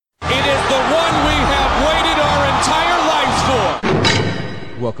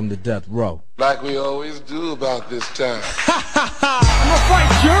Welcome to Death Row. Like we always do about this time. I'm gonna fight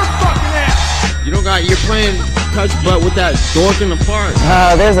your fucking ass! You don't got, you're playing touch butt with that dork in the park.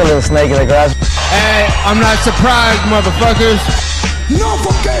 There's a little snake in the grass. Hey, I'm not surprised, motherfuckers. No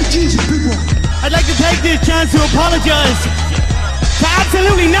fucking Jesus, people! I'd like to take this chance to apologize to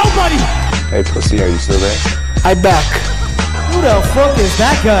absolutely nobody! Hey, pussy, are you still there? I'm back. Who the fuck is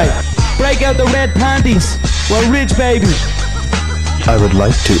that guy? Break out the red panties. We're rich, baby. I would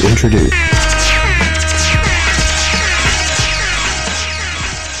like to introduce...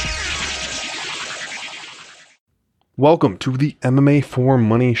 Welcome to the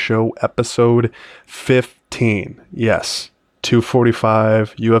MMAforMoney show, episode 15. Yes,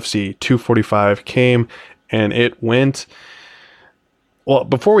 245, UFC 245 came, and it went... Well,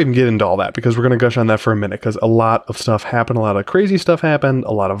 before we even get into all that, because we're going to gush on that for a minute, because a lot of stuff happened, a lot of crazy stuff happened,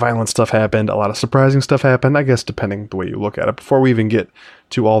 a lot of violent stuff happened, a lot of surprising stuff happened, I guess depending the way you look at it. Before we even get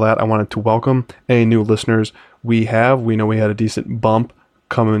to all that, I wanted to welcome any new listeners we have. We know we had a decent bump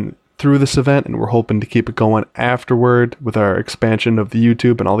coming through this event, and we're hoping to keep it going afterward with our expansion of the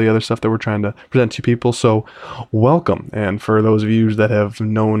YouTube and all the other stuff that we're trying to present to people. So welcome. And for those of you that have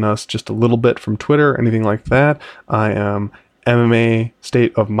known us just a little bit from Twitter, anything like that, I am MMA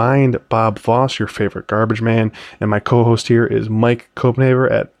State of Mind, Bob Voss, your favorite garbage man, and my co-host here is Mike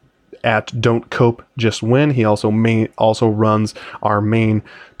Copenhaver at Don't Cope Just Win. He also runs our main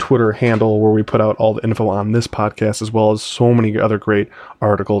Twitter handle where we put out all the info on this podcast, as well as so many other great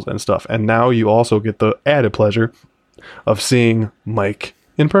articles and stuff. And now you also get the added pleasure of seeing Mike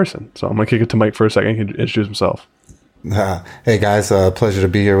in person. So I'm gonna kick it to Mike for a second. He can introduce himself. Hey guys, pleasure to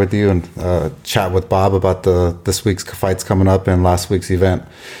be here with you and chat with Bob about this week's fights coming up and last week's event.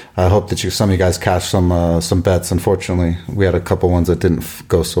 I hope that some of you guys cashed some bets. Unfortunately, we had a couple ones that didn't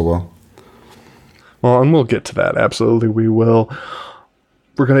go so well. Well, and we'll get to that. Absolutely, we will.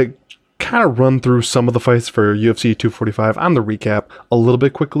 We're going to kind of run through some of the fights for UFC 245 on the recap a little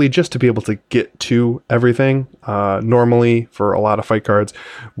bit quickly, just to be able to get to everything. Normally, for a lot of fight cards,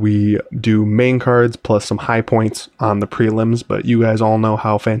 we do main cards plus some high points on the prelims, but you guys all know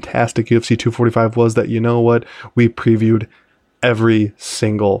how fantastic UFC 245 was, that you know what, we previewed every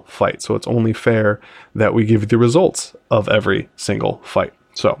single fight. So it's only fair that we give you the results of every single fight.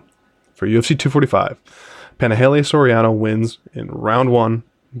 So for UFC 245, Panahele Soriano wins in round one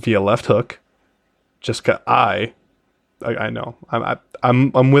via left hook. Jessica I know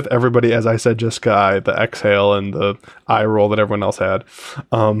I'm with everybody as I said Jessica I, the exhale and the eye roll that everyone else had.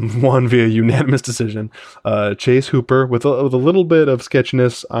 Won via unanimous decision. Chase Hooper with a little bit of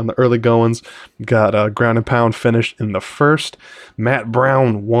sketchiness on the early goings got a ground and pound finish in the first. Matt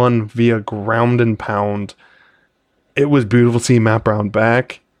Brown won via ground and pound. It was beautiful to see Matt Brown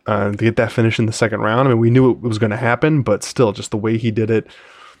back to get that finish in the second round. I mean, we knew it was going to happen, but still, just the way he did it,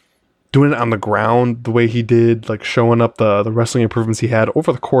 doing it on the ground the way he did, like showing up the wrestling improvements he had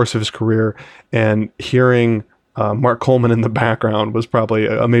over the course of his career, and hearing Mark Coleman in the background was probably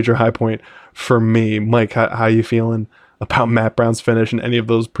a major high point for me. Mike, how you feeling about Matt Brown's finish and any of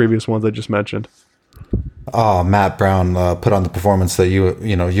those previous ones I just mentioned? Oh, Matt Brown put on the performance that you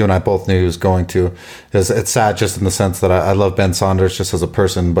and I both knew he was going to. It's sad just in the sense that I love Ben Saunders just as a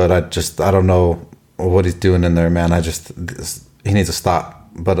person, but I don't know what he's doing in there, man. He needs to stop.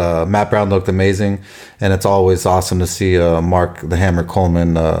 But Matt Brown looked amazing, and it's always awesome to see Mark the Hammer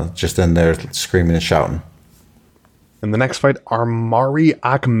Coleman just in there screaming and shouting. In the next fight, Armari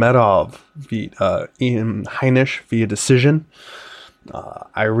Akhmedov beat Ian Heinisch via decision.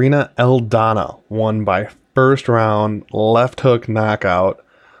 Irina Aldana won by first round left hook knockout.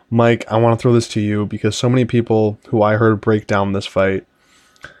 Mike, I want to throw this to you because so many people who I heard break down this fight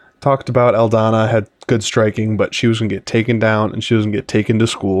talked about Aldana had good striking, but she was going to get taken down and she was going to get taken to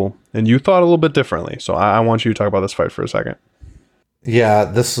school. And you thought a little bit differently. So I want you to talk about this fight for a second. Yeah,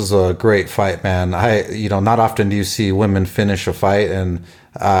 this is a great fight, man. Not often do you see women finish a fight, and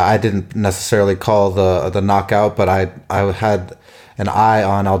I didn't necessarily call the knockout, but I had an eye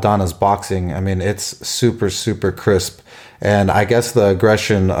on Aldana's boxing. I mean, it's super, super crisp. And I guess the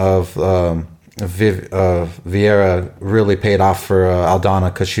aggression of Vieira really paid off for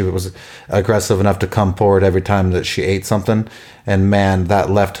Aldana, because she was aggressive enough to come forward every time that she ate something. And man,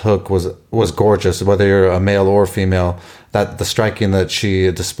 that left hook was gorgeous. Whether you're a male or female, that the striking that she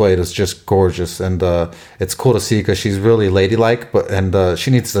displayed is just gorgeous. And it's cool to see because she's really ladylike, and she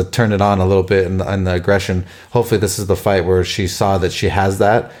needs to turn it on a little bit in the aggression. Hopefully this is the fight where she saw that she has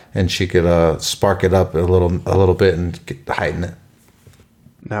that, and she could spark it up a little bit and heighten it.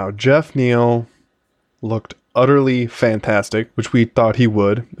 Now, Jeff Neal looked utterly fantastic, which we thought he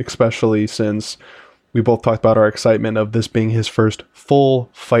would, especially since we both talked about our excitement of this being his first full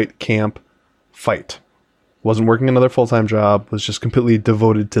fight camp fight. Wasn't working another full-time job, was just completely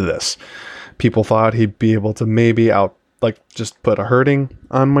devoted to this. People thought he'd be able to maybe just put a hurting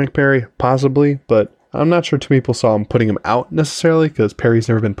on Mike Perry, possibly, but I'm not sure too many people saw him putting him out necessarily, because Perry's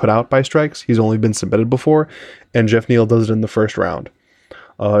never been put out by strikes. He's only been submitted before, and Jeff Neal does it in the first round.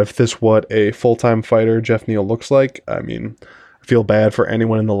 If this what a full-time fighter Jeff Neal looks like, I mean, I feel bad for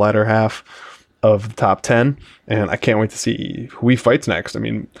anyone in the latter half of the top 10, and I can't wait to see who he fights next. I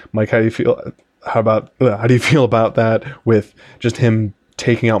mean, Mike, how do you feel? How do you feel about that, with just him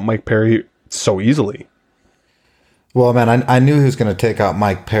taking out Mike Perry so easily? Well, man, I knew he was going to take out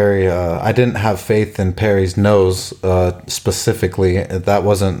Mike Perry. I didn't have faith in Perry's nose specifically. That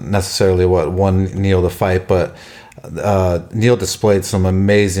wasn't necessarily what won Neal the fight, but Neal displayed some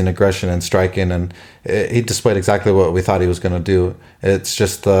amazing aggression and striking, and he displayed exactly what we thought he was going to do. It's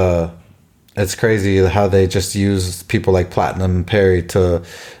just it's crazy how they just use people like Platinum and Perry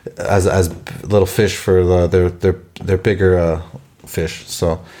as little fish for their bigger fish.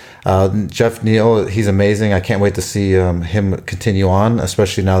 So Jeff Neal, he's amazing. I can't wait to see him continue on,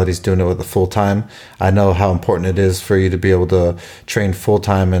 especially now that he's doing it with the full time. I know how important it is for you to be able to train full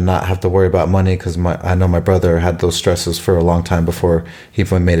time and not have to worry about money, because I know my brother had those stresses for a long time before he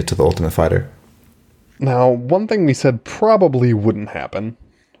even made it to the Ultimate Fighter. Now, one thing we said probably wouldn't happen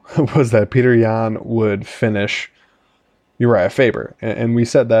was that Peter Yan would finish Uriah Faber. And we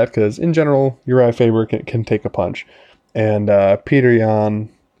said that because, in general, Uriah Faber can take a punch. And Peter Yan,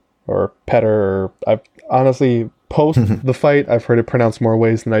 or Petter, I've honestly, post the fight, I've heard it pronounced more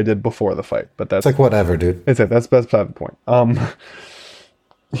ways than I did before the fight. But that's like whatever, dude. That's beside the point.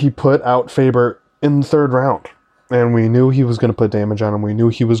 He put out Faber in the third round. And we knew he was going to put damage on him. We knew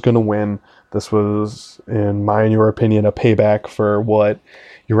he was going to win. This was, in my and your opinion, a payback for what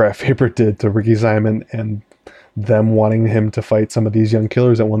Uriah Faber did to Ricky Simon, and them wanting him to fight some of these young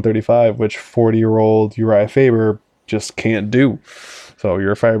killers at 135, which 40-year-old Uriah Faber just can't do. So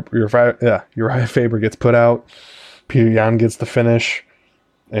Uriah Faber gets put out. Peter Yan gets the finish,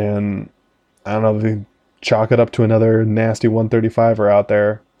 and I don't know, they chalk it up to another nasty 135er out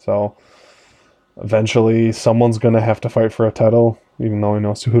there. So eventually someone's going to have to fight for a title, even though we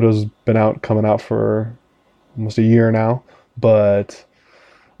know Cejudo's been coming out for almost a year now. But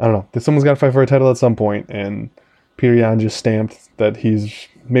I don't know. Someone's got to fight for a title at some point, and Peter Yan just stamped that he's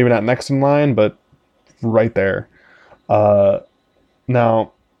maybe not next in line, but right there.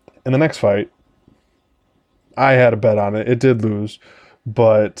 Now, in the next fight, I had a bet on it. It did lose,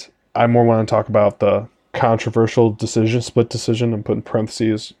 but I more want to talk about the controversial split decision, and putting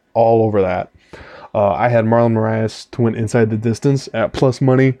parentheses all over that. I had Marlon Moraes to win inside the distance at plus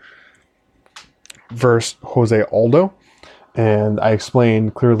money versus Jose Aldo. And I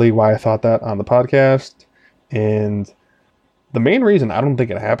explained clearly why I thought that on the podcast. And the main reason I don't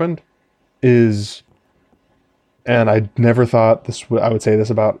think it happened is, and I never thought I would say this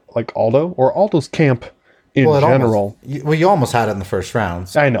about like Aldo or Aldo's camp in general. You almost had it in the first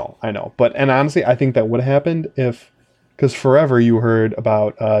round. I know. And honestly, I think that would have happened because forever you heard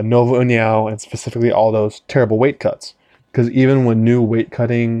about Nova União and specifically Aldo's terrible weight cuts. Because even when new weight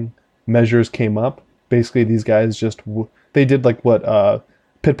cutting measures came up, basically these guys they did like what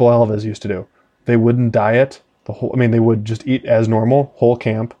Pitbull Alves used to do. They wouldn't diet they would just eat as normal, whole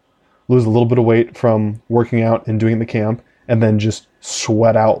camp, lose a little bit of weight from working out and doing the camp, and then just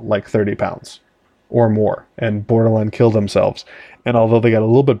sweat out like 30 pounds or more and borderline kill themselves. And although they got a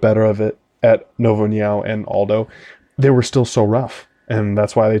little bit better of it at Nova União and Aldo, they were still so rough. And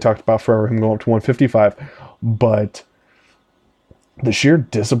that's why they talked about forever him going up to 155. But the sheer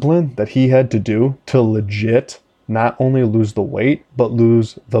discipline that he had to do to legit not only lose the weight, but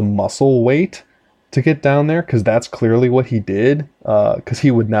lose the muscle weight to get down there, because that's clearly what he did, because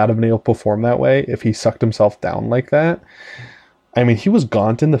he would not have been able to perform that way if he sucked himself down like that. I mean, he was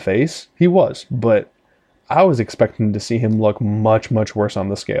gaunt in the face. He was, but I was expecting to see him look much, much worse on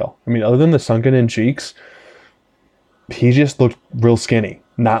the scale. I mean, other than the sunken in cheeks, he just looked real skinny.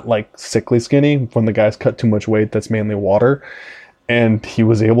 Not like sickly skinny when the guys cut too much weight that's mainly water. And he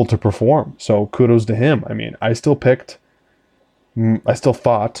was able to perform. So kudos to him. I mean, I still thought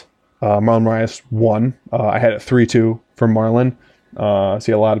Marlon Moraes won. I had it 3-2 for Marlon. I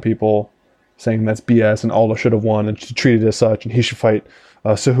see a lot of people saying that's BS and Aldo should have won and treated as such, and he should fight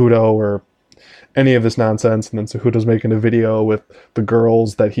Cejudo or any of this nonsense. And then Cejudo's making a video with the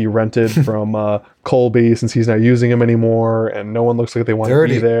girls that he rented from Colby, since he's not using them anymore, and no one looks like they want to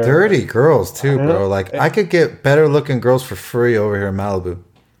be there. Dirty girls too, bro. Like, I could get better looking girls for free over here in Malibu.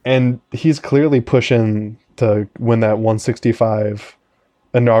 And he's clearly pushing to win that 165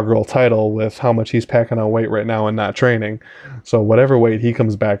 inaugural title with how much he's packing on weight right now and not training. So whatever weight he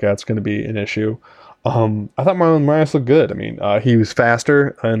comes back at is going to be an issue. I thought Marlon Moraes looked good. I mean, he was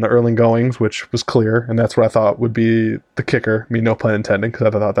faster in the early goings, which was clear, and that's what I thought would be the kicker. I mean, no pun intended, because I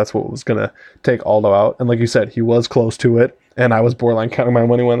thought that's what was going to take Aldo out. And like you said, he was close to it, and I was borderline counting my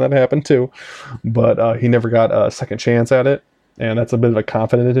money when that happened too. But he never got a second chance at it, and that's a bit of a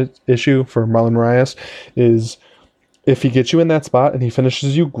confidence issue for Marlon Moraes. Is if he gets you in that spot and he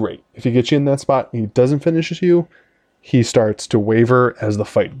finishes you, great. If he gets you in that spot and he doesn't finish you, he starts to waver as the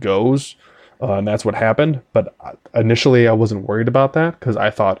fight goes. And that's what happened. But initially, I wasn't worried about that because I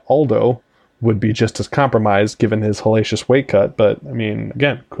thought Aldo would be just as compromised given his hellacious weight cut. But, I mean,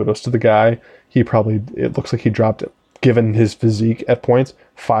 again, kudos to the guy. It looks like he dropped it, given his physique at points,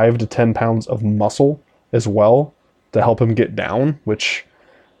 5 to 10 pounds of muscle as well to help him get down, which,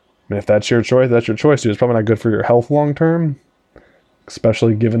 I mean, if that's your choice, that's your choice, dude. It's probably not good for your health long term,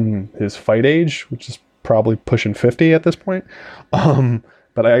 especially given his fight age, which is probably pushing 50 at this point.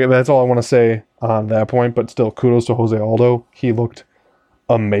 But that's all I want to say on that point. But still, kudos to Jose Aldo. He looked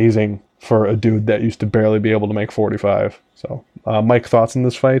amazing for a dude that used to barely be able to make 45. So, Mike, thoughts on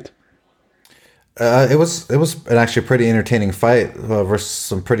this fight? It was an actually pretty entertaining fight versus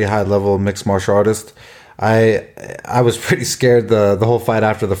some pretty high level mixed martial artists. I was pretty scared the whole fight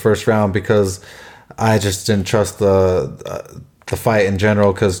after the first round because I just didn't trust the fight in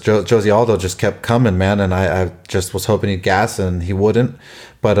general because Jose Aldo just kept coming, man, and I just was hoping he'd gas and he wouldn't.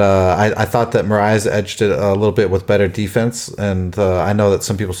 But I thought that Moraes edged it a little bit with better defense, and I know that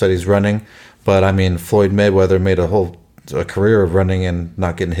some people said he's running, but I mean Floyd Mayweather made a career of running and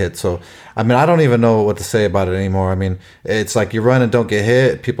not getting hit. So I mean I don't even know what to say about it anymore. I mean it's like you run and don't get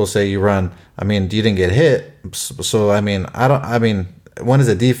hit. People say you run. I mean you didn't get hit. So I mean when is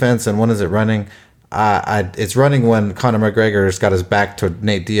it defense and when is it running? It's running when Conor McGregor's got his back to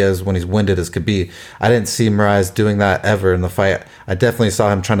Nate Diaz when he's winded as could be. I didn't see Moraes doing that ever in the fight. I definitely saw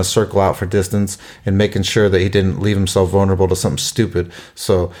him trying to circle out for distance and making sure that he didn't leave himself vulnerable to something stupid.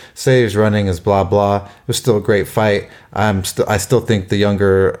 So say he's running is blah blah. It was still a great fight. I still think the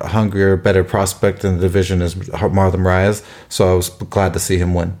younger, hungrier, better prospect in the division is Marlon Moraes. So I was glad to see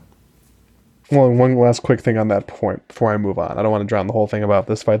him win. Well, one last quick thing on that point before I move on. I don't want to drown the whole thing about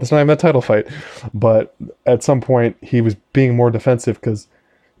this fight. That's not even a title fight. But at some point, he was being more defensive because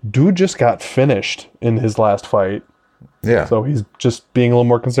dude just got finished in his last fight. Yeah. So he's just being a little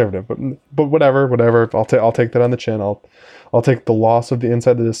more conservative. But whatever. I'll take that on the chin. I'll take the loss of the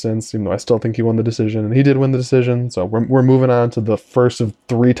inside the distance, even though I still think he won the decision. And he did win the decision. So we're moving on to the first of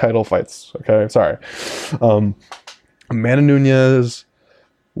 3 title fights. Okay, sorry. Amanda Nunes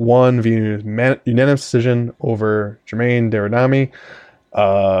won via unanimous decision over Jermaine Daradami.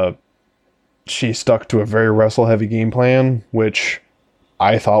 She stuck to a very wrestle-heavy game plan, which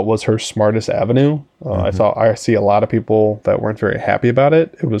I thought was her smartest avenue. I see a lot of people that weren't very happy about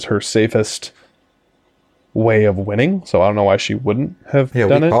it. It was her safest way of winning, so I don't know why she wouldn't have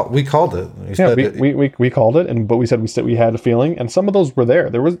done it. We called it. We called it, but we said we had a feeling, and some of those were there.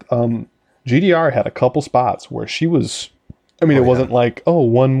 There was GDR had a couple spots where she was. I mean, it wasn't like,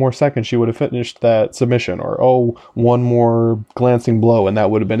 one more second she would have finished that submission, or one more glancing blow and that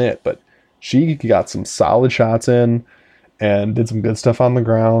would have been it. But she got some solid shots in and did some good stuff on the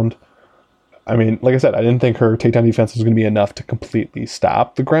ground. I mean, like I said, I didn't think her takedown defense was going to be enough to completely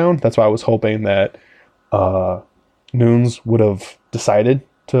stop the ground. That's why I was hoping that Nunes would have decided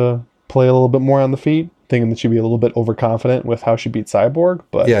to play a little bit more on the feet, thinking that she'd be a little bit overconfident with how she beat Cyborg.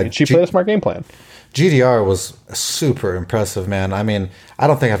 But yeah, she played a smart game plan. GDR was super impressive, man. I mean, I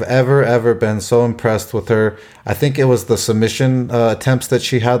don't think I've ever been so impressed with her. I think it was the submission attempts that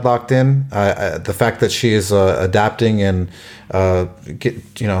she had locked in. The fact that she is adapting and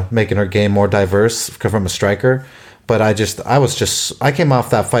making her game more diverse from a striker. But I came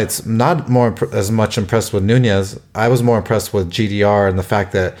off that fight not as much impressed with Nunes. I was more impressed with GDR and the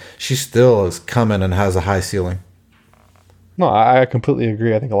fact that she still is coming and has a high ceiling. No, I completely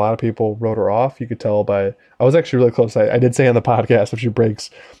agree. I think a lot of people wrote her off. You could tell I was actually really close. I did say on the podcast, if she breaks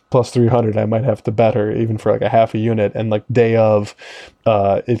plus 300, I might have to bet her even for like a half a unit. And like day of,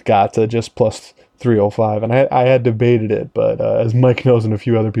 it got to just plus 305. And I had debated it, but as Mike knows and a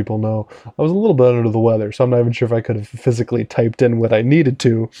few other people know, I was a little bit under the weather. So I'm not even sure if I could have physically typed in what I needed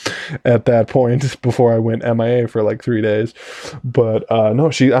to at that point before I went MIA for like 3 days. But no,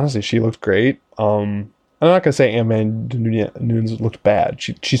 she looked great. I'm not going to say Amanda Nunes looked bad.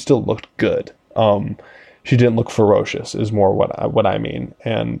 She still looked good. She didn't look ferocious is more what I mean.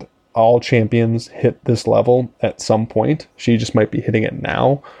 And all champions hit this level at some point. She just might be hitting it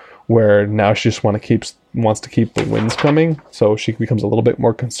now where now she just wants to keep the wins coming, so she becomes a little bit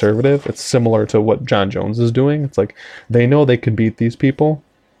more conservative. It's similar to what John Jones is doing. It's like they know they could beat these people,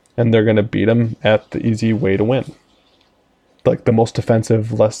 and they're going to beat them at the easy way to win. Like the most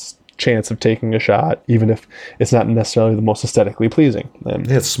defensive, less chance of taking a shot, even if it's not necessarily the most aesthetically pleasing.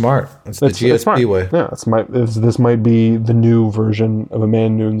 And it's smart. It's the GSP way. Yeah, this might be the new version of Amanda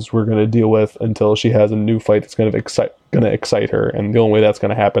Nunes we're going to deal with until she has a new fight that's going to excite her. And the only way that's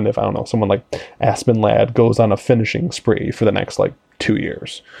going to happen if, I don't know, someone like Aspen Ladd goes on a finishing spree for the next 2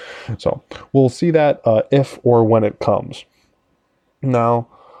 years. So we'll see that if or when it comes. Now,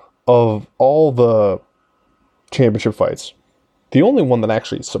 of all the championship fights, the only one that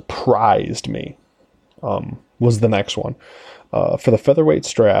actually surprised me was the next one. For the featherweight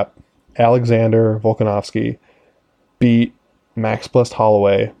strap, Alexander Volkanovski beat Max Blessed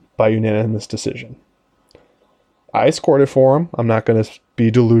Holloway by unanimous decision. I scored it for him. I'm not going to be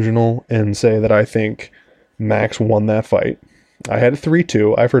delusional and say that I think Max won that fight. I had it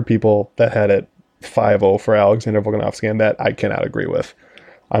 3-2. I've heard people that had it 5-0 for Alexander Volkanovski, and that I cannot agree with.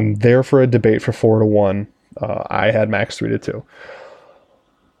 I'm there for a debate for 4-1. I had Max 3-2.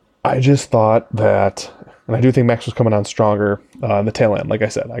 I just thought that, and I do think Max was coming on stronger in the tail end. Like I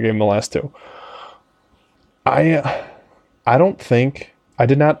said, I gave him the last two. I don't think, I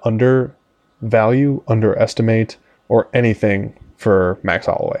did not underestimate, or anything for Max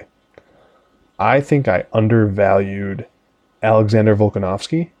Holloway. I think I undervalued Alexander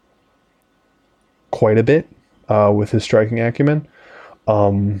Volkanovski quite a bit with his striking acumen.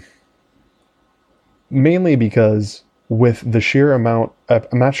 Mainly because with the sheer amount, I'm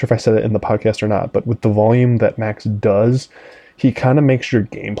not sure if I said it in the podcast or not, but with the volume that Max does, he kind of makes your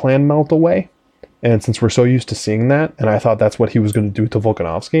game plan melt away. And since we're so used to seeing that, and I thought that's what he was going to do to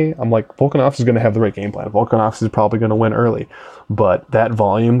Volkanovski, I'm like, Volkanovski's going to have the right game plan. Volkanovski's probably going to win early. But that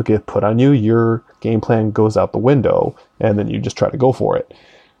volume gets put on you, your game plan goes out the window, and then you just try to go for it.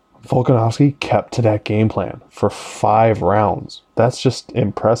 Volkanovski kept to that game plan for 5 rounds. That's just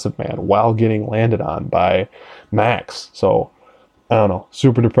impressive, man, while getting landed on by Max. So, I don't know,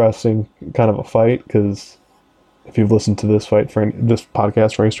 super depressing kind of a fight, because if you've listened to this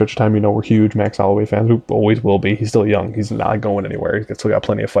podcast for any stretch of time, you know we're huge Max Holloway fans. We always will be. He's still young. He's not going anywhere. He's still got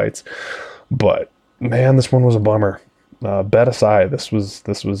plenty of fights. But, man, this one was a bummer. Bet aside, this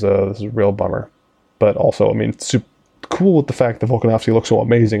was a real bummer. But also, I mean, it's super cool with the fact that Volkanovski looks so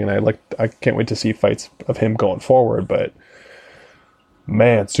amazing, and I can't wait to see fights of him going forward, but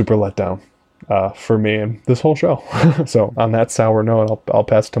man, super letdown for me and this whole show. So on that sour note, I'll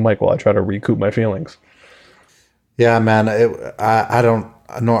pass it to Mike while I try to recoup my feelings. Yeah, man, I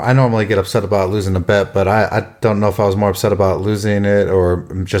normally get upset about losing a bet, but I don't know if I was more upset about losing it or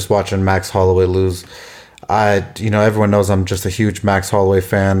just watching Max Holloway lose. Everyone knows I'm just a huge Max Holloway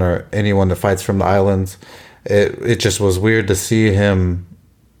fan, or anyone that fights from the islands. It just was weird to see him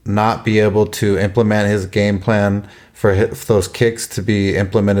not be able to implement his game plan for those kicks to be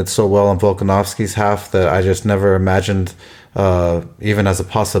implemented so well on Volkanovski's half that I just never imagined even as a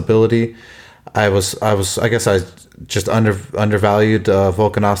possibility. I guess I just undervalued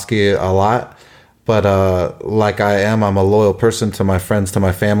Volkanovski a lot, but like I'm a loyal person to my friends, to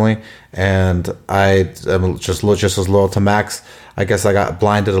my family, and I am just as loyal to Max. I guess I got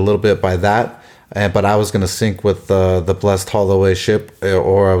blinded a little bit by that. But I was going to sink with the Blessed Holloway ship,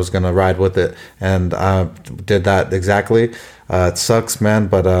 or I was going to ride with it, and I did that exactly. It sucks, man,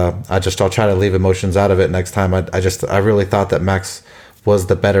 but I'll try to leave emotions out of it next time. I really thought that Max was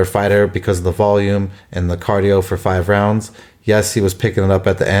the better fighter because of the volume and the cardio for 5 rounds. Yes, he was picking it up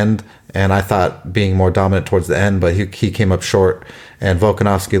at the end, and I thought being more dominant towards the end, but he came up short. And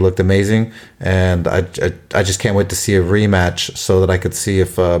Volkanovski looked amazing, and I just can't wait to see a rematch so that I could see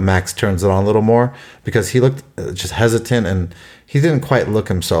if Max turns it on a little more, because he looked just hesitant and he didn't quite look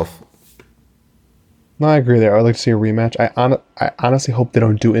himself. No, I agree there. I'd like to see a rematch. I honestly hope they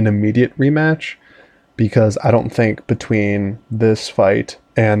don't do an immediate rematch, because I don't think between this fight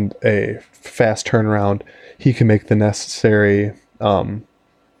and a fast turnaround, he can make the necessary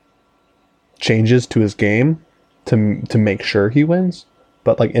changes to his game to make sure he wins.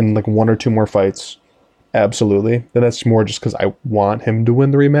 But in 1 or 2 more fights, absolutely. Then that's more just because I want him to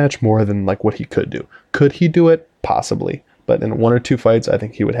win the rematch more than what he could do. Could he do it? Possibly. But in 1 or 2 fights, I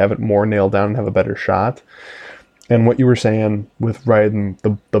think he would have it more nailed down and have a better shot. And what you were saying with riding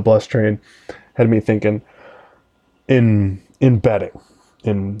the Blessed train had me thinking in betting,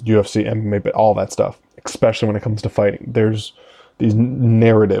 in UFC, MMA, all that stuff, especially when it comes to fighting, there's these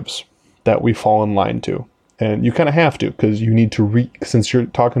narratives that we fall in line to. And you kind of have to, because you need to since you're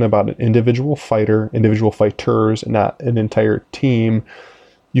talking about an individual fighter, individual fighters, and not an entire team,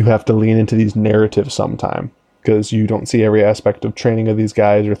 you have to lean into these narratives sometime because you don't see every aspect of training of these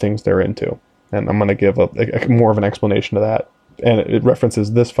guys or things they're into. And I'm going to give a more of an explanation to that. And it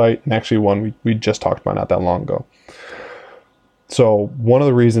references this fight and actually one we just talked about not that long ago. So one of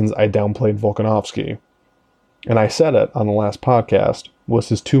the reasons I downplayed Volkanovski, and I said it on the last podcast, was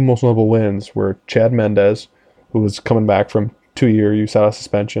his two most notable wins were Chad Mendez, who was coming back from 2-year USADA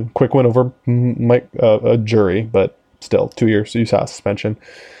suspension. Quick win over a jury, but still 2 years USADA suspension,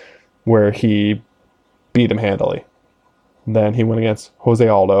 where he beat him handily. Then he went against Jose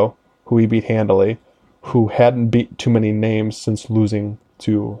Aldo, who he beat handily, who hadn't beat too many names since losing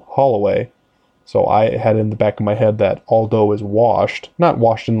to Holloway. So I had in the back of my head that Aldo is washed. Not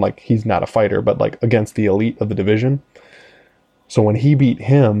washed in like he's not a fighter, but like against the elite of the division. So when he beat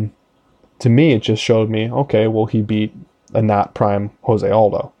him, to me it just showed me, okay, well he beat a not prime Jose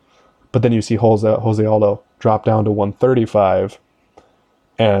Aldo. But then you see Jose Aldo drop down to 135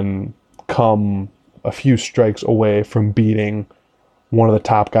 and come a few strikes away from beating one of the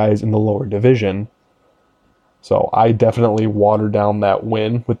top guys in the lower division. So I definitely watered down that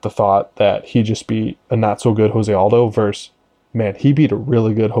win with the thought that he just beat a not so good Jose Aldo versus, man, he beat a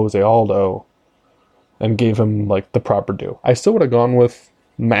really good Jose Aldo and gave him like the proper due. I still would have gone with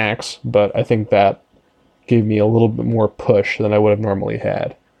Max, but I think that gave me a little bit more push than I would have normally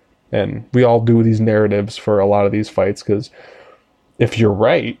had. And we all do these narratives for a lot of these fights because if you're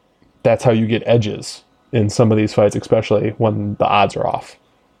right, that's how you get edges in some of these fights, especially when the odds are off.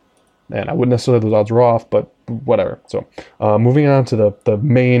 And I wouldn't necessarily say those odds were off, but whatever. So moving on to the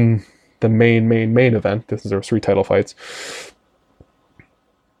main event. This is their 3 title fights.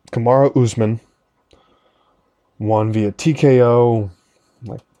 Kamaru Usman won via TKO,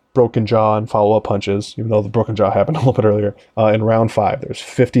 like broken jaw and follow-up punches, even though the broken jaw happened a little bit earlier, in round 5. There's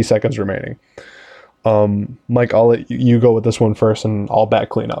 50 seconds remaining. Mike, I'll let you go with this one first, and I'll back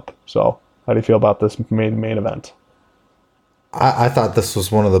clean up. So how do you feel about this main event? I thought this was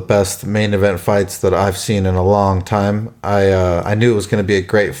one of the best main event fights that I've seen in a long time. I knew it was going to be a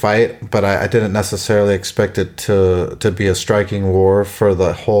great fight, but I didn't necessarily expect it to be a striking war for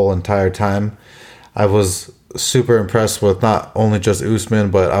the whole entire time. I was super impressed with not only just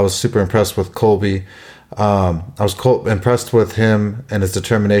Usman, but I was super impressed with Colby. I was impressed with him and his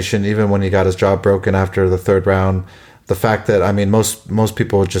determination, even when he got his jaw broken after the 3rd round. The fact that, I mean, most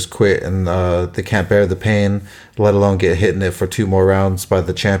people would just quit and they can't bear the pain, let alone get hit in it for 2 more rounds by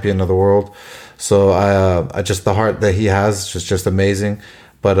the champion of the world. So I just, the heart that he has is just amazing.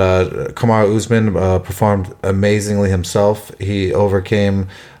 But Kamaru Usman performed amazingly himself. He overcame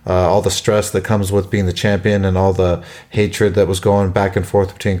all the stress that comes with being the champion and all the hatred that was going back and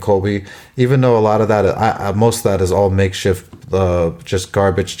forth between Colby. Even though a lot of that, most of that is all makeshift, just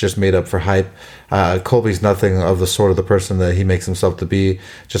garbage, just made up for hype. Colby's nothing of the sort of the person that he makes himself to be.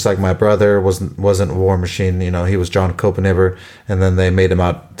 Just like my brother wasn't a war machine. You know, he was John Copenhaver, and then they made him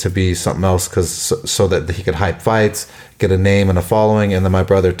out to be something else so that he could hype fights, get a name and a following. And then my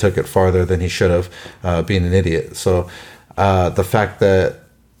brother took it farther than he should have, being an idiot. So the fact that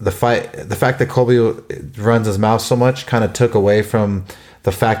Colby runs his mouth so much kind of took away from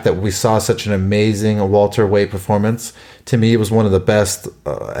the fact that we saw such an amazing welterweight performance. To me, it was one of the best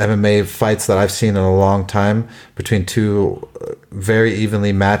MMA fights that I've seen in a long time between 2 very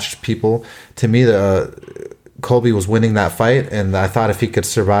evenly matched people. To me, Colby was winning that fight, and I thought if he could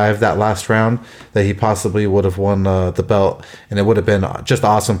survive that last round, that he possibly would have won the belt, and it would have been just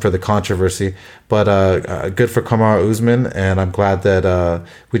awesome for the controversy. But good for Kamaru Usman, and I'm glad that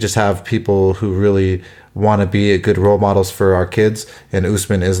we just have people who really want to be good role models for our kids, and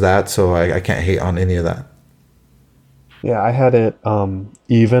Usman is that, so I can't hate on any of that. Yeah, I had it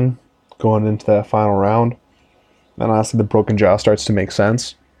even going into that final round, and honestly the broken jaw starts to make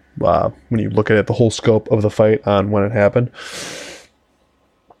sense when you look at it, the whole scope of the fight on when it happened.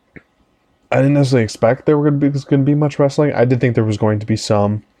 I didn't necessarily expect there was going to be much wrestling. I did think there was going to be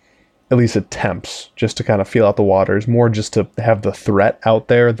some, at least attempts, just to kind of feel out the waters, more just to have the threat out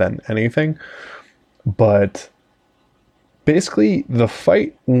there than anything. But basically, the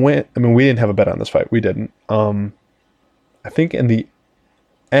fight went... I mean, we didn't have a bet on this fight. We didn't. I think in the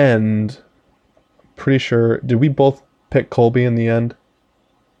end, pretty sure... Did we both pick Colby in the end?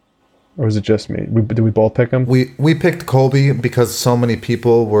 Or was it just me? Did we both pick him? We picked Colby because so many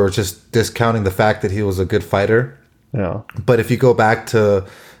people were just discounting the fact that he was a good fighter. Yeah. But if you go back to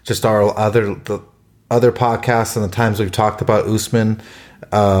just our other podcasts and the times we've talked about Usman,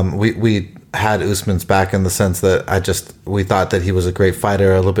 we had Usman's back in the sense that we thought that he was a great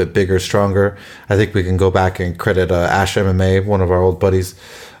fighter, a little bit bigger, stronger. I think we can go back and credit Ash MMA, one of our old buddies,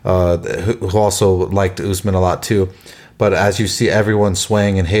 who also liked Usman a lot too. But as you see everyone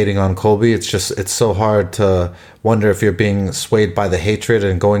swaying and hating on Colby, it's so hard to wonder if you're being swayed by the hatred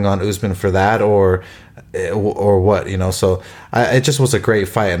and going on Usman for that, or what, you know. So it just was a great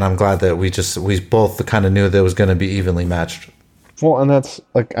fight, and I'm glad that we both kind of knew that it was going to be evenly matched. Well, and that's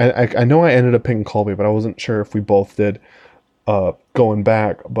like I know I ended up picking Colby, but I wasn't sure if we both did going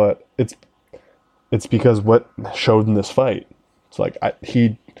back. But it's because what showed in this fight. It's like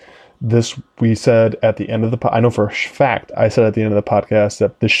we said at the end of the I know for a fact I said at the end of the podcast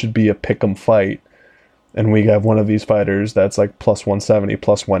that this should be a pick'em fight, and we have one of these fighters that's like plus 170,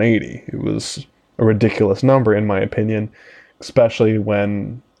 plus 180. It was a ridiculous number in my opinion, especially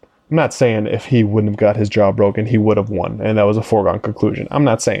when I'm not saying if he wouldn't have got his jaw broken he would have won and that was a foregone conclusion. I'm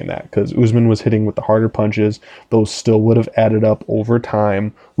not saying that, because Usman was hitting with the harder punches. Those still would have added up over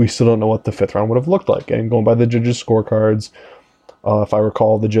time. We still don't know what the 5th round would have looked like, and going by the judges' scorecards, if I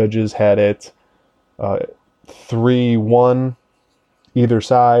recall, the judges had it 3-1 either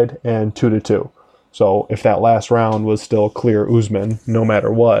side and 2-2. So if that last round was still clear Usman, no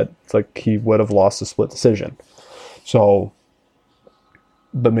matter what, it's like he would have lost a split decision. So,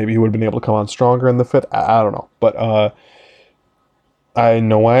 but maybe he would have been able to come on stronger in the 5th. I don't know. But I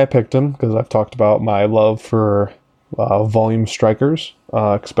know why I picked him, because I've talked about my love for volume strikers,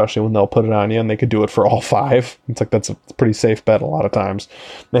 especially when they'll put it on you and they could do it for all 5. It's like that's a pretty safe bet a lot of times.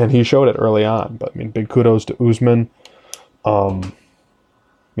 And he showed it early on. But I mean, big kudos to Usman. I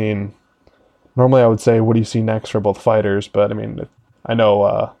mean, normally I would say, what do you see next for both fighters? But I mean, I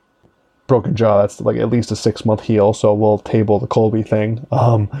know broken jaw, that's like at least a 6-month heal, so we'll table the Colby thing.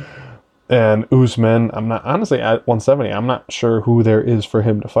 And Usman, I'm not, honestly, at 170, I'm not sure who there is for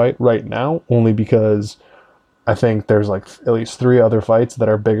him to fight right now, only because I think there's like at least 3 other fights that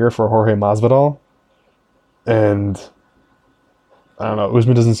are bigger for Jorge Masvidal. And I don't know,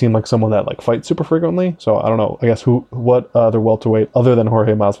 Usman doesn't seem like someone that like fights super frequently, so I don't know, I guess what other welterweight other than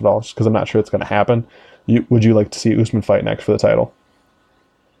Jorge Masvidal, just because I'm not sure it's going to happen, would you like to see Usman fight next for the title?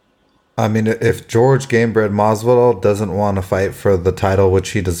 I mean, if George Gamebred Masvidal doesn't want to fight for the title,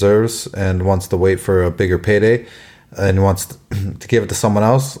 which he deserves, and wants to wait for a bigger payday, and wants to give it to someone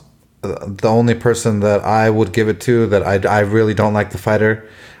else, the only person that I would give it to, that I really don't like the fighter,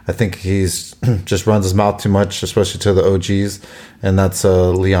 I think he's just runs his mouth too much, especially to the OGs, and that's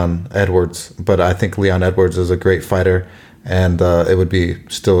Leon Edwards. But I think Leon Edwards is a great fighter, and it would be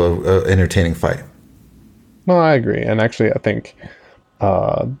still an entertaining fight. No, I agree. And actually, I think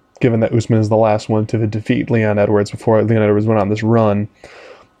given that Usman is the last one to defeat Leon Edwards before Leon Edwards went on this run,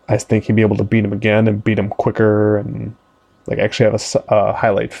 I think he'd be able to beat him again and beat him quicker and like actually have a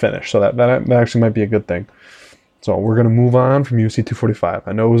highlight finish. So that actually might be a good thing. So we're going to move on from UFC 245.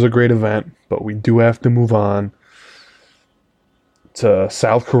 I know it was a great event, but we do have to move on to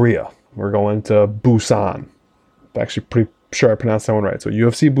South Korea. We're going to Busan. I'm actually pretty sure I pronounced that one right. So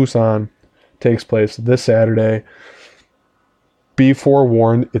UFC Busan takes place this Saturday. Be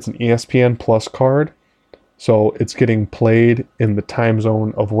forewarned, it's an ESPN Plus card, so it's getting played in the time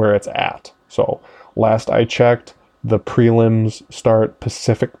zone of where it's at. So last I checked, the prelims start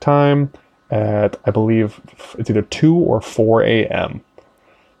Pacific time at, I believe, it's either 2 or 4 a.m.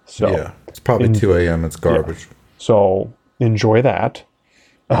 So yeah, it's probably 2 a.m. It's garbage. Yeah. So enjoy that.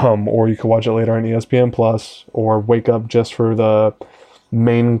 Or you can watch it later on ESPN Plus, or wake up just for the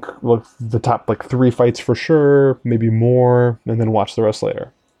main, like the top like 3 fights for sure, maybe more, and then watch the rest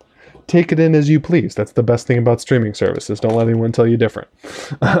later. Take it in as you please. That's the best thing about streaming services. Don't let anyone tell you different.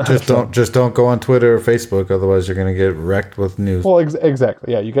 Just don't go on Twitter or Facebook, otherwise you're gonna get wrecked with news. Well,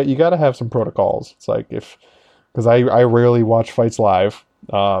 exactly. Yeah, you got to have some protocols. It's like because I rarely watch fights live.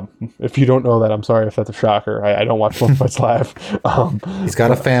 If you don't know that, I'm sorry if that's a shocker. I don't watch most fights live. He's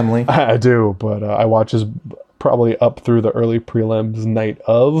got a family. I do, but I watch his probably up through the early prelims night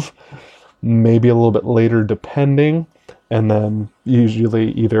of, maybe a little bit later depending, and then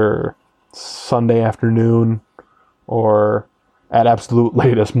usually either Sunday afternoon or at absolute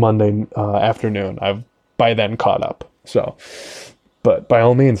latest Monday afternoon. I've by then caught up. So, but by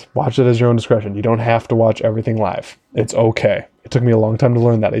all means, watch it as your own discretion. You don't have to watch everything live. It's okay. It took me a long time to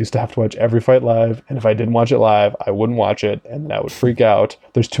learn that. I used to have to watch every fight live, and if I didn't watch it live, I wouldn't watch it, and then I would freak out.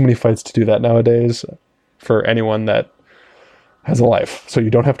 There's too many fights to do that nowadays for anyone that has a life. So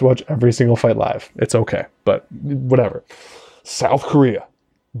you don't have to watch every single fight live. It's okay, but whatever. South Korea,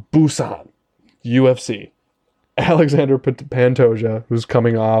 Busan, UFC. Alexander Pantoja, who's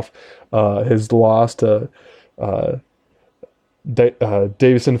coming off his loss to Davison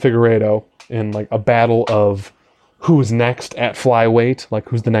Figueiredo in like a battle of who's next at flyweight, like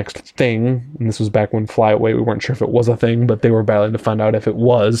who's the next thing. And this was back when flyweight, we weren't sure if it was a thing, but they were battling to find out if it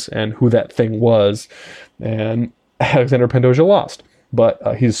was and who that thing was. And Alexander Pantoja lost. But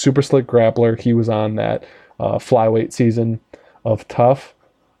he's a super slick grappler. He was on that flyweight season of Tough,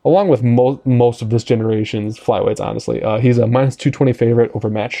 along with most of this generation's flyweights, honestly. He's a minus 220 favorite over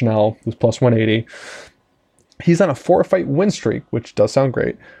Matt Schnell, who's plus 180. He's on a 4-fight win streak, which does sound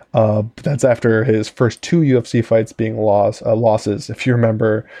great. But that's after his first 2 UFC fights being losses. If you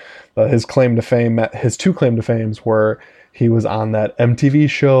remember, his claim to fame, his 2 claim to fames were he was on that MTV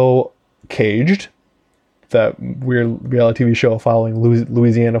show Caged, that weird reality TV show following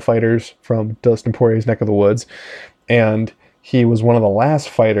Louisiana fighters from Dustin Poirier's neck of the woods, and he was one of the last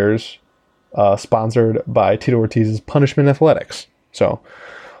fighters sponsored by Tito Ortiz's Punishment Athletics. So,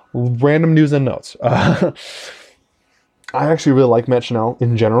 random news and notes. I actually really like Matt Schnell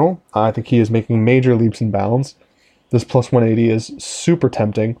in general. I think he is making major leaps and bounds. This plus 180 is super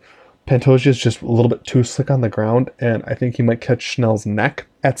tempting. Pantoja is just a little bit too slick on the ground, and I think he might catch Schnell's neck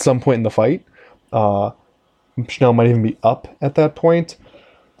at some point in the fight. Schnell might even be up at that point.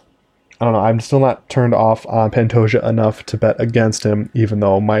 I don't know. I'm still not turned off on Pantoja enough to bet against him, even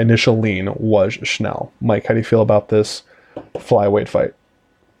though my initial lean was Schnell. Mike, how do you feel about this flyweight fight?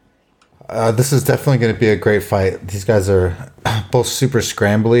 This is definitely going to be a great fight. These guys are both super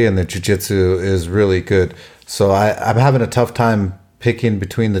scrambly, and the jiu-jitsu is really good. So I'm having a tough time picking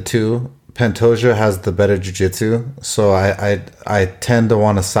between the two. Pantoja has the better jiu-jitsu, so I tend to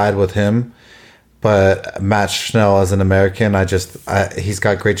want to side with him. But Matt Schnell, as an American, he's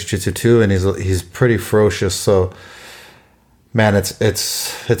got great jiu-jitsu too, and he's pretty ferocious. So, man, it's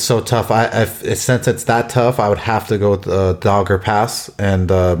so tough. Since it's that tough, I would have to go with Dogger Pass, and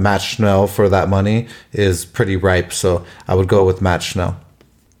Matt Schnell for that money is pretty ripe. So I would go with Matt Schnell.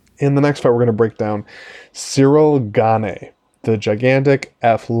 In the next fight, we're going to break down Cyril Gane, the gigantic,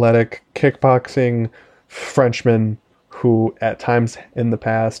 athletic, kickboxing Frenchman who, at times in the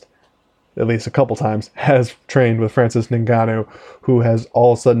past, at least a couple times, has trained with Francis Ngannou, who has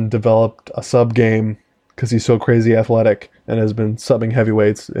all of a sudden developed a sub game because he's so crazy athletic and has been subbing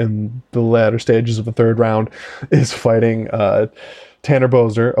heavyweights in the latter stages of the 3rd round, is fighting Tanner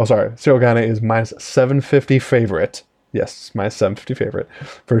Boser. Oh, sorry. Cyril Gane is minus 750 favorite. Yes, minus 750 favorite.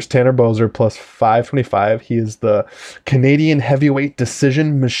 Versus Tanner Boser plus 525. He is the Canadian heavyweight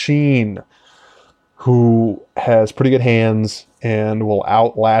decision machine who has pretty good hands and will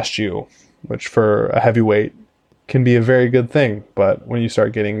outlast you, which for a heavyweight can be a very good thing. But when you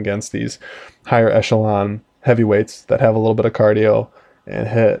start getting against these higher echelon heavyweights that have a little bit of cardio and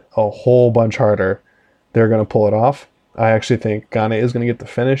hit a whole bunch harder, they're going to pull it off. I actually think Gane is going to get the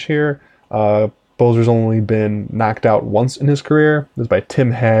finish here. Boser's only been knocked out once in his career. It was by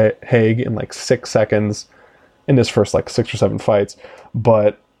Tim Hague in like 6 seconds in his first like 6 or 7 fights.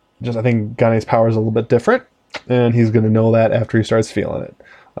 But I think Gane's power is a little bit different, and he's going to know that after he starts feeling it.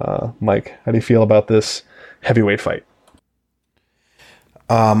 Mike, how do you feel about this heavyweight fight?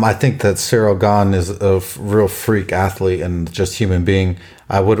 I think that Cyril Gane is a real freak athlete and just human being.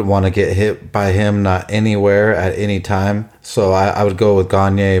 I wouldn't want to get hit by him, not anywhere at any time. So I would go with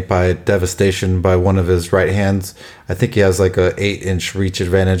Gane by devastation by one of his right hands. I think he has like a 8-inch reach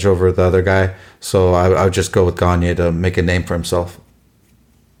advantage over the other guy. So I would just go with Gane to make a name for himself.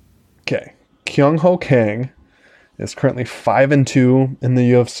 Okay. Kyung Ho Kang is currently 5-2 in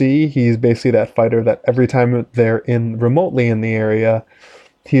the UFC. He's basically that fighter that every time they're remotely in the area,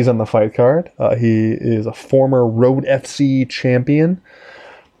 he's on the fight card. He is a former Road FC champion.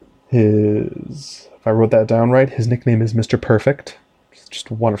 If I wrote that down right, his nickname is Mr. Perfect. It's just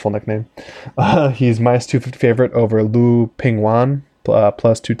a wonderful nickname. He's minus 250 favorite over Lu Pingwan,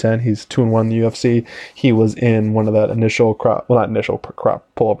 plus 210. He's 2-1 in the UFC. He was in one of that initial crop, well, not initial crop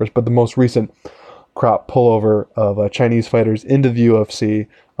pullovers, but the most recent crop pullover of Chinese fighters into the UFC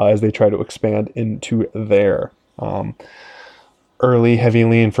as they try to expand into there. Early heavy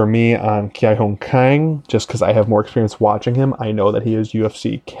lean for me on Kyung Ho Kang, just because I have more experience watching him. I know that he is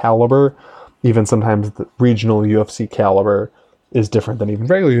UFC caliber. Even sometimes the regional UFC caliber is different than even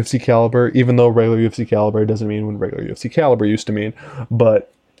regular UFC caliber, even though regular UFC caliber doesn't mean what regular UFC caliber used to mean.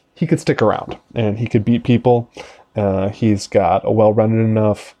 But he could stick around, and he could beat people. He's got a well-rounded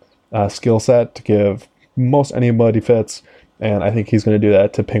enough skill set to give most anybody fits, and I think he's going to do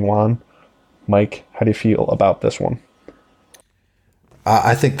that to Pingwan. Mike, how do you feel about this one?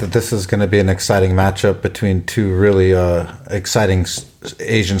 I think that this is going to be an exciting matchup between two really exciting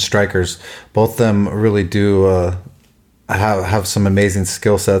Asian strikers. Both of them really do have some amazing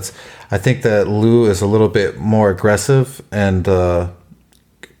skill sets. I think that Lu is a little bit more aggressive and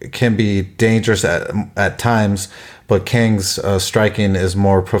can be dangerous at times, but Kang's striking is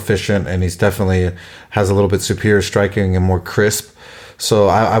more proficient, and he's definitely has a little bit superior striking and more crisp. So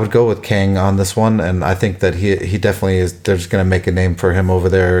I would go with Kang on this one, and I think that he definitely is. They're just going to make a name for him over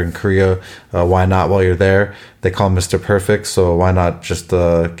there in Korea. Why not while you're there? They call him Mr. Perfect, so why not just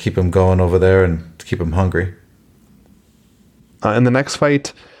keep him going over there and keep him hungry? In the next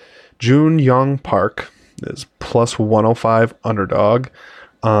fight, Jun Young Park is plus 105 underdog.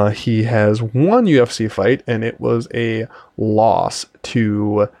 He has one UFC fight, and it was a loss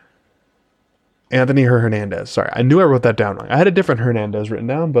to Anthony Hernandez. Sorry, I knew I wrote that down wrong. I had a different Hernandez written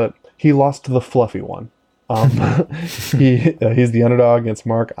down, but he lost to the fluffy one. He's the underdog against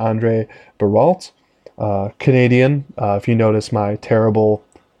Marc-Andre Baralt, Canadian. If you notice my terrible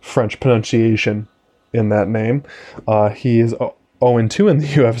French pronunciation in that name, he is 0-2 in the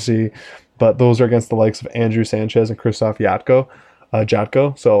UFC, but those are against the likes of Andrew Sanchez and Krzysztof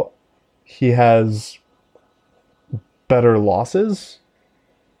Jatko. So he has better losses.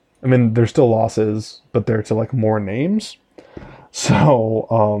 I mean, they're still losses, but they're to like more names.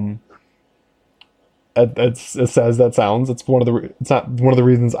 So, as as that sounds, it's not one of the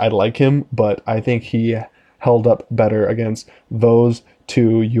reasons I like him, but I think he held up better against those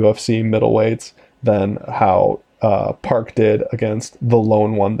two UFC middleweights than how Park did against the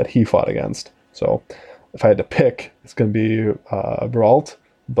lone one that he fought against. So, if I had to pick, it's going to be Brault,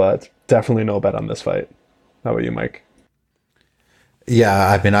 but definitely no bet on this fight. How about you, Mike? Yeah,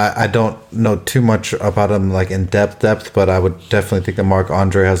 I mean, I don't know too much about him like in depth, but I would definitely think that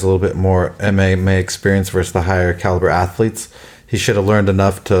Marc-Andre has a little bit more MMA experience versus the higher caliber athletes. He should have learned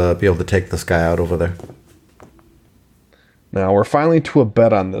enough to be able to take this guy out over there. Now we're finally to a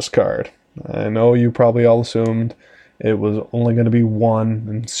bet on this card. I know you probably all assumed it was only going to be one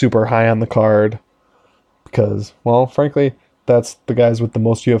and super high on the card because, well, frankly, that's the guys with the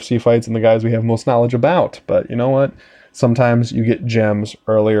most UFC fights and the guys we have most knowledge about. But you know what? Sometimes you get gems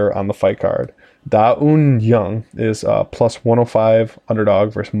earlier on the fight card. Da-Un Young is plus 105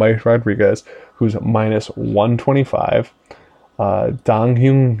 underdog versus Mike Rodriguez, who's minus 125.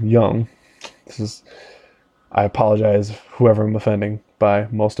 Dong-Hyun Young, I apologize whoever I'm offending by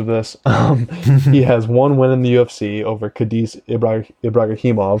most of this. He has one win in the UFC over Khadis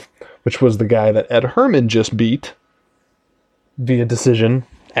Ibrahimov, which was the guy that Ed Herman just beat via decision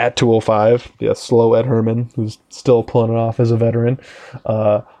at 205. Yeah, slow Ed Herman, who's still pulling it off as a veteran.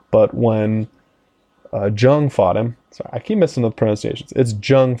 But when Jung fought him, sorry, I keep missing the pronunciations. It's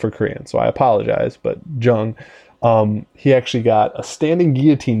Jung for Korean, so I apologize. But Jung, he actually got a standing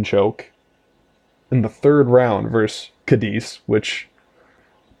guillotine choke in the third round versus Khadis, which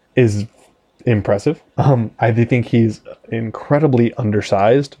is impressive. I think he's incredibly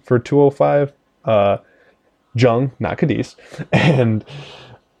undersized for 205. Jung, not Khadis, and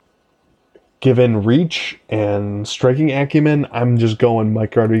given reach and striking acumen, I'm just going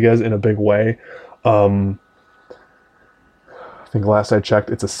Mike Rodriguez in a big way. I think last I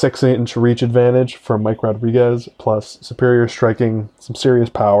checked, it's a 6-inch reach advantage for Mike Rodriguez, plus superior striking, some serious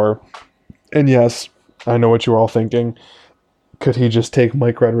power. And yes, I know what you're all thinking. Could he just take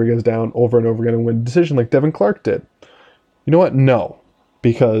Mike Rodriguez down over and over again and win a decision like Devin Clark did? You know what? No.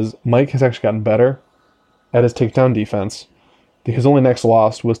 Because Mike has actually gotten better at his takedown defense. His only next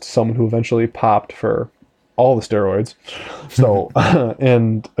loss was to someone who eventually popped for all the steroids. So,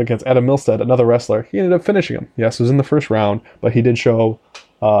 and against Adam Milstead, another wrestler, he ended up finishing him. Yes, it was in the first round, but he did show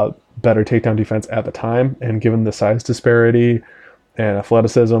better takedown defense at the time. And given the size disparity and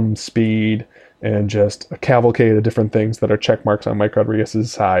athleticism, speed, and just a cavalcade of different things that are check marks on Mike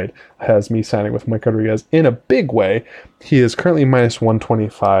Rodriguez's side, has me signing with Mike Rodriguez in a big way. He is currently minus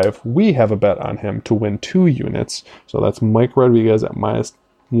 125. We have a bet on him to win 2 units. So that's Mike Rodriguez at minus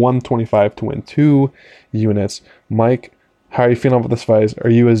 125 to win 2 units. Mike, how are you feeling about this fight? Are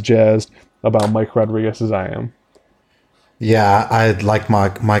you as jazzed about Mike Rodriguez as I am? Yeah, I like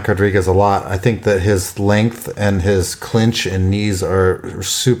Mike Rodriguez a lot. I think that his length and his clinch and knees are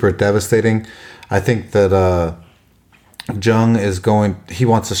super devastating. I think that Jung he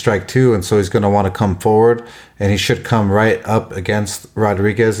wants to strike too, and so he's going to want to come forward, and he should come right up against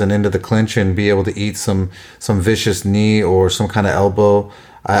Rodriguez and into the clinch and be able to eat some vicious knee or some kind of elbow.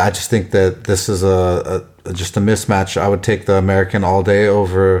 I just think that this is just a mismatch. I would take the American all day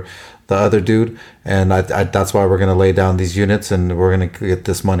over the other dude, and that's why we're going to lay down these units and we're going to get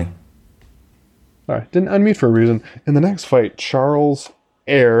this money. All right, didn't unmute for a reason. In the next fight, Charles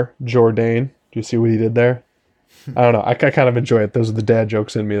Air Jourdain. Do you see what he did there? I don't know. I kind of enjoy it. Those are the dad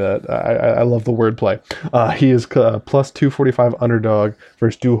jokes in me that I love the wordplay. He is plus 245 underdog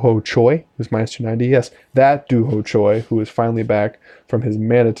versus Do Ho Choi, who's minus 290. Yes, that Do Ho Choi, who is finally back from his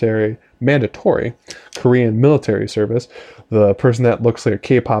mandatory Korean military service. The person that looks like a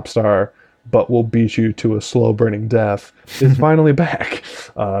K-pop star but will beat you to a slow burning death, is finally back.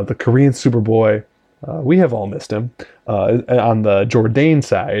 The Korean Superboy, we have all missed him. On the Jourdain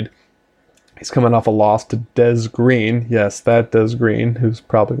side, he's coming off a loss to Des Green. Yes, that Des Green, who's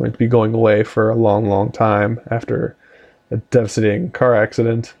probably going to be going away for a long, long time after a devastating car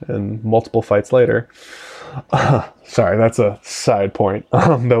accident and multiple fights later. Sorry, that's a side point.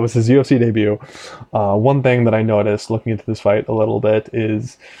 That was his UFC debut. One thing that I noticed looking into this fight a little bit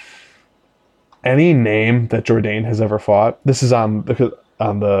is any name that Jourdain has ever fought. This is on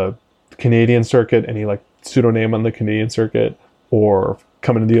the Canadian circuit, any like pseudo name on the Canadian circuit, or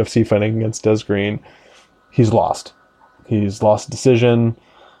coming to the UFC fighting against Des Green, he's lost. He's lost a decision,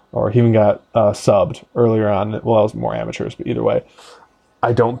 or he even got subbed earlier on. Well, it was more amateurs, but either way,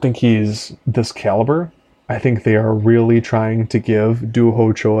 I don't think he's this caliber. I think they are really trying to give Do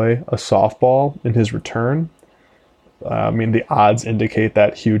Ho Choi a softball in his return. I mean, the odds indicate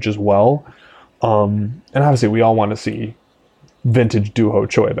that huge as well. And obviously, we all want to see vintage Do Ho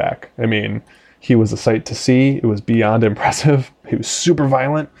Choi back. I mean, he was a sight to see. It was beyond impressive. He was super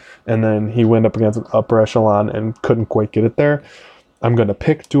violent. And then he went up against an upper echelon and couldn't quite get it there. I'm going to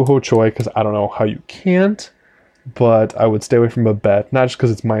pick Do Ho Choi because I don't know how you can't. But I would stay away from a bet. Not just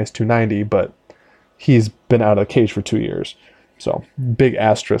because it's minus 290, but he's been out of the cage for 2 years. So, big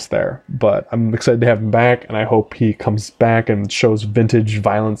asterisk there. But I'm excited to have him back, and I hope he comes back and shows vintage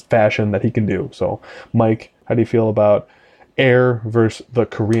violence fashion that he can do. So, Mike, how do you feel about Air versus the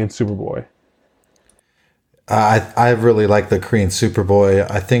Korean Superboy? I really like the Korean Superboy.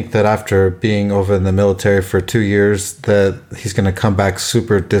 I think that after being over in the military for 2 years, that he's going to come back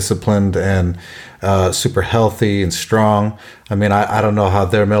super disciplined and super healthy and strong. I mean, I don't know how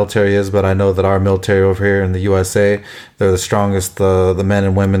their military is, but I know that our military over here in the USA, they're the strongest, the men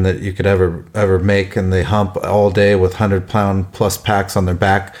and women that you could ever make, and they hump all day with 100-pound plus packs on their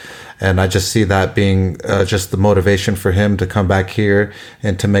back. And I just see that being just the motivation for him to come back here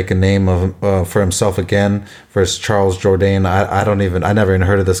and to make a name for himself again versus Charles Jourdain. I never even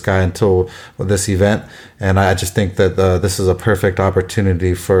heard of this guy until this event. And I just think that this is a perfect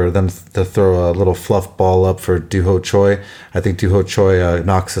opportunity for them to throw a little fluff ball up for Do Ho Choi. I think Do Ho Choi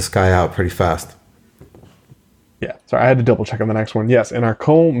knocks this guy out pretty fast. Yeah, sorry, I had to double check on the next one. Yes, in our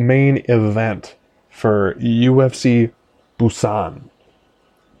co-main event for UFC Busan,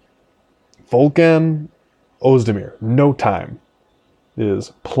 Volkan Ozdemir, no time,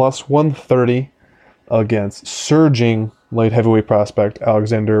 is plus 130 against surging light heavyweight prospect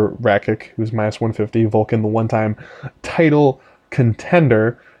Alexander Rakic, who's minus 150. Volkan, the one-time title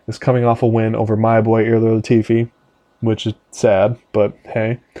contender, is coming off a win over my boy Ilir Latifi, which is sad, but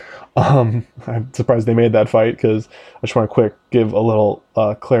hey. I'm surprised they made that fight because I just want to give a little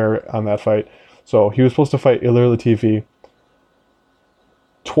clear on that fight. So he was supposed to fight Ilir Latifi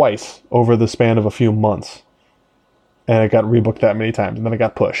twice over the span of a few months, and it got rebooked that many times, and then it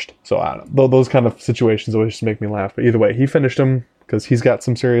got pushed. So I don't know, those kind of situations always just make me laugh. But either way, he finished him because he's got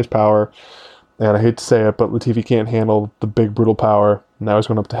some serious power, and I hate to say it, but Latifi can't handle the big brutal power. Now he's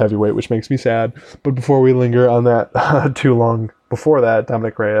going up to heavyweight, which makes me sad. But before we linger on that too long, before that,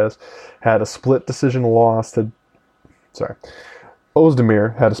 Dominic Reyes had a split decision loss to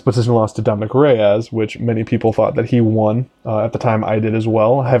Ozdemir had a split decision loss to Dominic Reyes, which many people thought that he won. At the time, I did as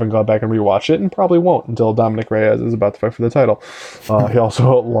well. I haven't gone back and rewatched it, and probably won't until Dominic Reyes is about to fight for the title. He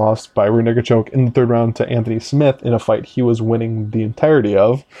also lost by rear naked choke in the third round to Anthony Smith in a fight he was winning the entirety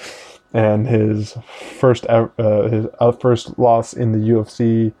of. And his first loss in the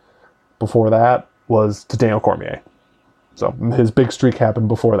UFC before that was to Daniel Cormier. So his big streak happened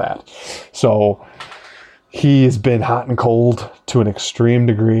before that. So he's been hot and cold to an extreme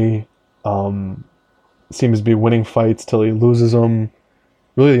degree. Seems to be winning fights till he loses them.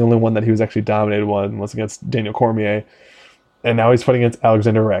 Really, the only one that he was actually dominated was against Daniel Cormier. And now he's fighting against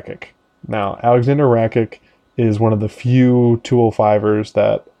Alexander Rakic. Now, Alexander Rakic is one of the few 205ers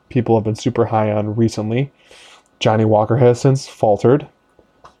that people have been super high on recently. Johnny Walker has since faltered.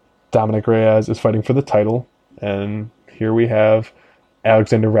 Dominic Reyes is fighting for the title. And here we have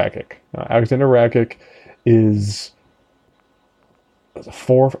Alexander Rakic. Now, Alexander Rakic is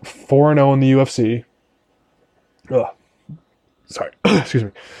 4-0 in the UFC. Excuse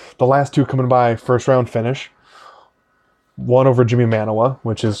me. The last two coming by first round finish. One over Jimmy Manuwa,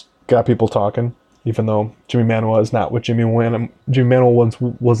 which has got people talking, even though Jimmy Manuwa is not what Jimmy Manuwa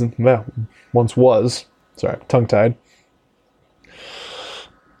once was. Sorry, tongue-tied.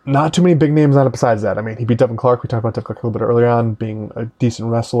 Not too many big names on it besides that. I mean, he beat Devin Clark. We talked about Devin Clark a little bit earlier on, being a decent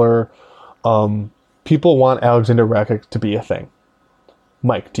wrestler. People want Alexander Rakic to be a thing.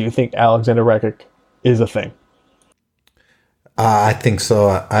 Mike, do you think Alexander Rakic is a thing? I think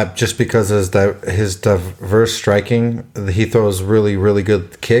so. Just because his diverse striking, he throws really, really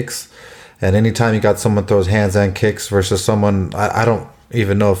good kicks. And anytime you got someone throws hands and kicks versus someone, I don't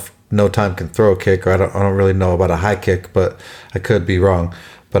even know if No Time can throw a kick, or I don't really know about a high kick, but I could be wrong.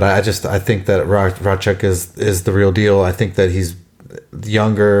 But I think that Racek is the real deal. I think that he's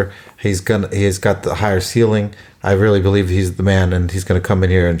younger. He's got the higher ceiling. I really believe he's the man, and he's gonna come in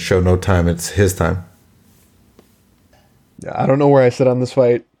here and show No Time it's his time. Yeah, I don't know where I sit on this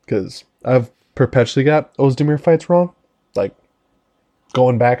fight because I've perpetually got Ozdemir fights wrong. Like,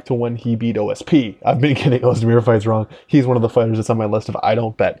 going back to when he beat OSP, I've been getting Ozdemir fights wrong. He's one of the fighters that's on my list of I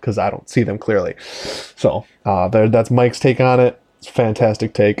don't bet because I don't see them clearly. So that's Mike's take on it. It's a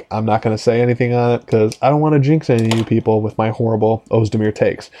fantastic take. I'm not going to say anything on it because I don't want to jinx any of you people with my horrible Ozdemir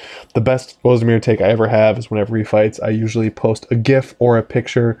takes. The best Ozdemir take I ever have is whenever he fights, I usually post a GIF or a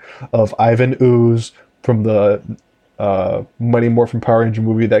picture of Ivan Ooze from the Mighty Morphin Power Ranger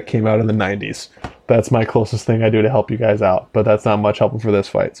movie that came out in the 90s. That's my closest thing I do to help you guys out, but that's not much helpful for this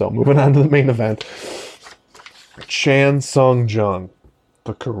fight. So moving on to the main event. Chan Sung Jung,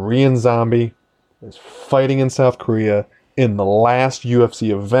 the Korean zombie, is fighting in South Korea in the last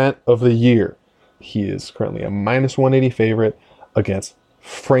UFC event of the year. He is currently a minus 180 favorite against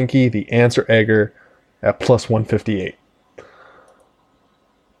Frankie the Answer Egger at plus 158.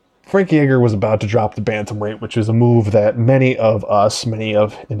 Frankie Edgar was about to drop the bantamweight, which is a move that many of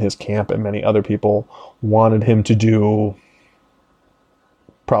in his camp and many other people wanted him to do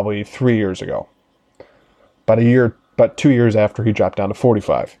probably 3 years ago. About 2 years after he dropped down to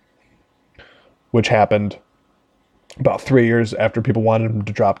 45, which happened about 3 years after people wanted him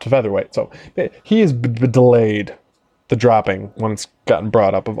to drop to featherweight. So he has delayed the dropping when it's gotten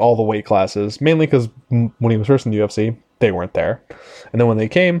brought up of all the weight classes, mainly because when he was first in the UFC, they weren't there. And then when they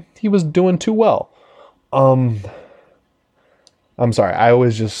came, he was doing too well. I'm sorry. I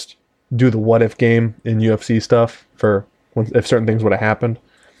always just do the what if game in UFC stuff for if certain things would have happened.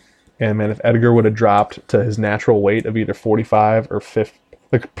 And man, if Edgar would have dropped to his natural weight of either 45 or 50,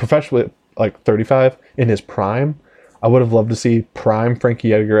 like professionally, like 35 in his prime, I would have loved to see prime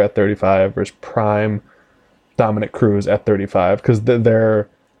Frankie Edgar at 35 versus prime Dominic Cruz at 35, because they're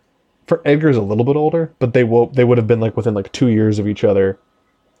for Edgar's a little bit older, but they would have been like within like 2 years of each other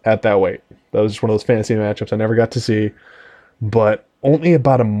at that weight. That was just one of those fantasy matchups I never got to see. But only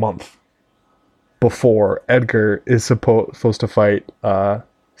about a month before Edgar is supposed to fight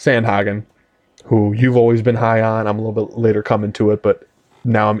Sandhagen, who you've always been high on. I'm a little bit later coming to it, but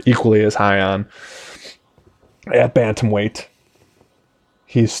now I'm equally as high on at bantamweight.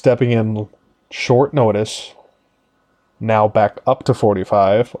 He's stepping in short notice, now back up to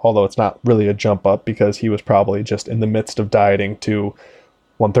 45, although it's not really a jump up because he was probably just in the midst of dieting to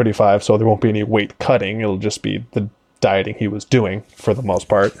 135, so there won't be any weight cutting. It'll just be the dieting he was doing for the most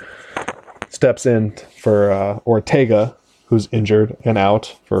part. Steps in for Ortega, who's injured and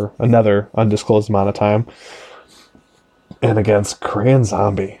out for another undisclosed amount of time, and against Korean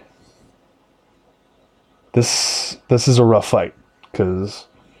Zombie. This is a rough fight, because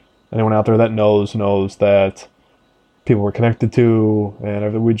anyone out there that knows that people we're connected to,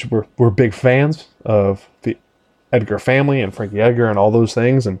 and we're big fans of the Edgar family and Frankie Edgar and all those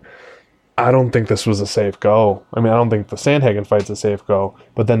things, and I don't think this was a safe go. I mean, I don't think the Sandhagen fight's a safe go,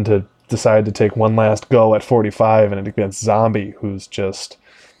 but then to decide to take one last go at 45 and against Zombie, who's just...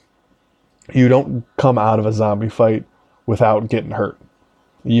 You don't come out of a Zombie fight without getting hurt.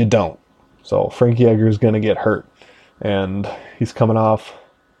 You don't. So Frankie Edgar is going to get hurt, and he's coming off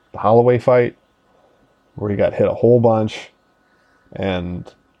the Holloway fight where he got hit a whole bunch,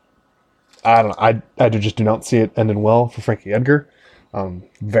 and I just do not see it ending well for Frankie Edgar.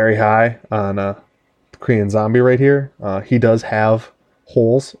 Very high on the Korean Zombie right here. He does have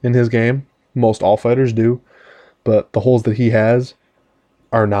holes in his game. Most all fighters do, but the holes that he has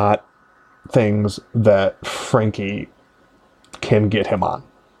are not things that Frankie can get him on.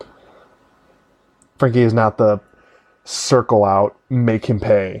 Frankie is not the circle out, make him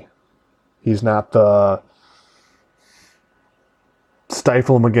pay. He's not the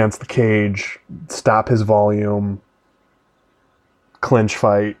stifle him against the cage, stop his volume, clinch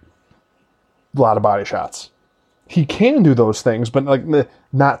fight, a lot of body shots. He can do those things, but like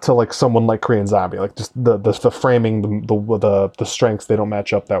not to like someone like Korean Zombie. Like just the framing, the strengths, they don't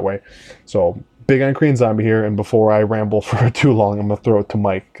match up that way. So big on Korean Zombie here. And before I ramble for too long, I'm gonna throw it to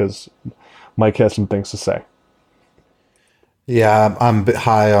Mike because Mike has some things to say. Yeah, I'm a bit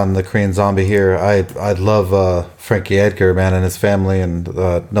high on the Korean Zombie here. I love Frankie Edgar, man, and his family, and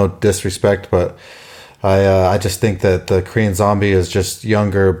no disrespect, but I just think that the Korean Zombie is just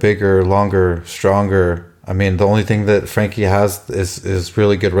younger, bigger, longer, stronger. I mean, the only thing that Frankie has is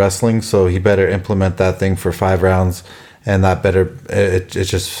really good wrestling, so he better implement that thing for 5 rounds, and that better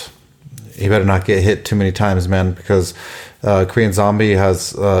he better not get hit too many times, man, because Korean Zombie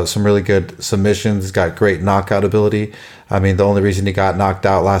has some really good submissions. He's got great knockout ability. I mean, the only reason he got knocked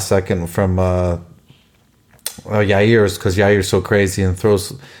out last second from Yair is because Yair's so crazy and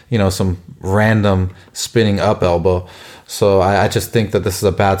throws, some random spinning up elbow. So I just think that this is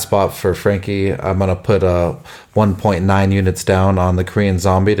a bad spot for Frankie. I'm going to put 1.9 units down on the Korean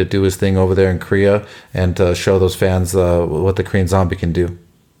Zombie to do his thing over there in Korea and to show those fans what the Korean Zombie can do.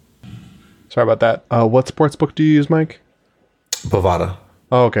 Sorry about that. What sports book do you use, Mike? Bovada.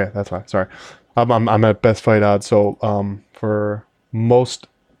 Oh, okay, that's fine. Sorry, I'm at Best Fight Odds. So for most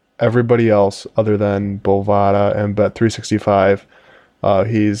everybody else other than Bovada and Bet365,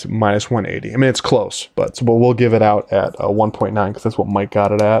 he's minus 180. I mean, it's close, but we'll give it out at 1.9 because that's what Mike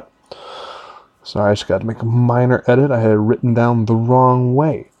got it at. Sorry, I just got to make a minor edit. I had it written down the wrong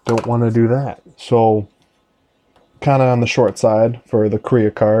way. Don't want to do that. So kind of on the short side for the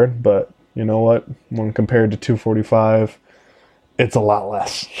Korea card, but you know what? When compared to 245, it's a lot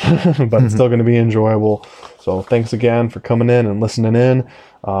less, but it's still going to be enjoyable. So thanks again for coming in and listening in.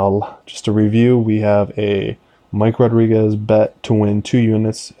 Just to review, we have a Mike Rodriguez bet to win 2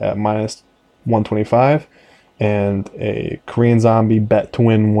 units at minus 125 and a Korean Zombie bet to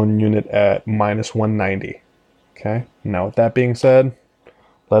win 1 unit at minus 190. Okay, now with that being said,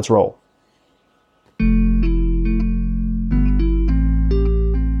 let's roll.